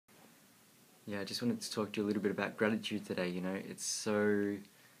Yeah, I just wanted to talk to you a little bit about gratitude today. It's so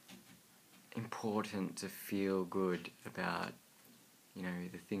important to feel good about,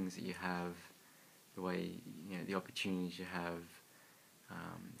 the things that you have, the way, the opportunities you have,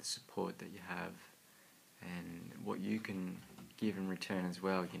 the support that you have, and what you can give in return as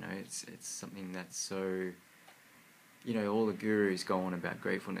well. It's something that's so, all the gurus go on about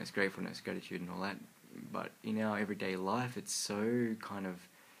gratefulness, gratitude and all that, but in our everyday life it's so kind of,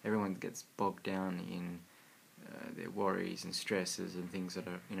 everyone gets bogged down in their worries and stresses and things that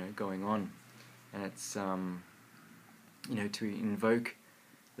are, going on. And it's, to invoke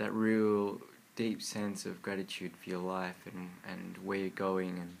that real deep sense of gratitude for your life and where you're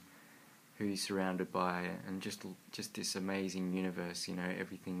going and who you're surrounded by, and just this amazing universe,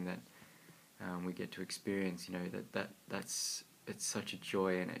 everything that we get to experience, that's it's such a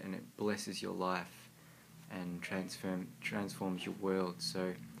joy, and it blesses your life and transforms your world.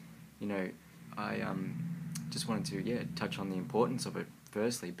 So, I just wanted to touch on the importance of it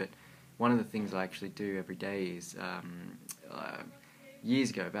firstly. But one of the things I actually do every day is years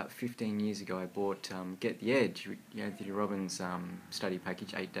ago, about 15 years ago, I bought Get the Edge, Anthony Robbins' study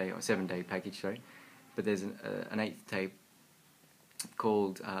package, 8-day or 7-day package, sorry. But there's an 8th day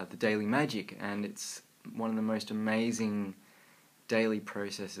called the Daily Magic, and it's one of the most amazing daily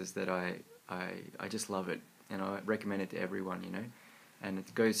processes that I just love it, and I recommend it to everyone, and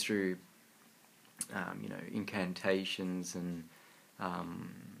it goes through incantations and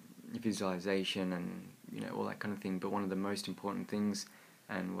visualization and all that kind of thing. But one of the most important things,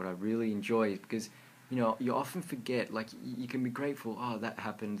 and what I really enjoy, is because you often forget, like, you can be grateful, oh, that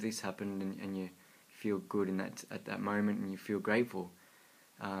happened, this happened, and you feel good in that at that moment, and you feel grateful.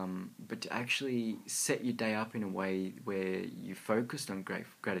 But to actually set your day up in a way where you focused on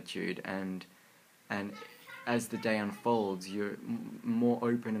gratitude, and as the day unfolds, you're more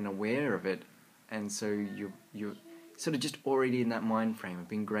open and aware of it, and so you're sort of just already in that mind frame of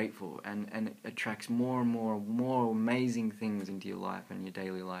being grateful, and it attracts more and more amazing things into your life and your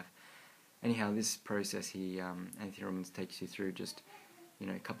daily life. Anyhow, this process Anthony Robbins takes you through just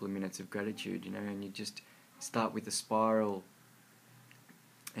a couple of minutes of gratitude, and you just start with a spiral,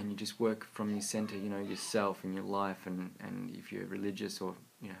 and you just work from your center, yourself and your life, and if you're religious or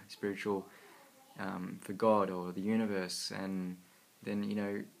spiritual, for God or the universe, and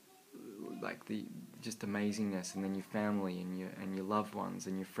then like the just amazingness, and then your family and your loved ones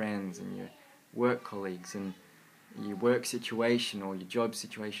and your friends and your work colleagues and your work situation or your job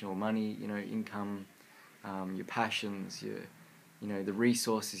situation or money, income, your passions, your the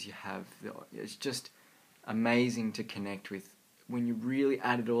resources you have. It's just amazing to connect with when you really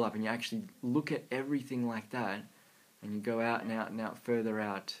add it all up and you actually look at everything like that, and you go out and out and out, further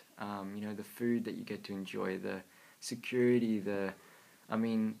out. The food that you get to enjoy, the security,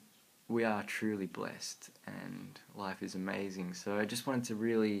 we are truly blessed, and life is amazing. So I just wanted to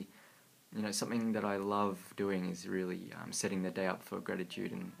really, something that I love doing is really setting the day up for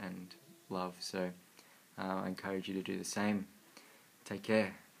gratitude and love. So I encourage you to do the same. Take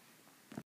care.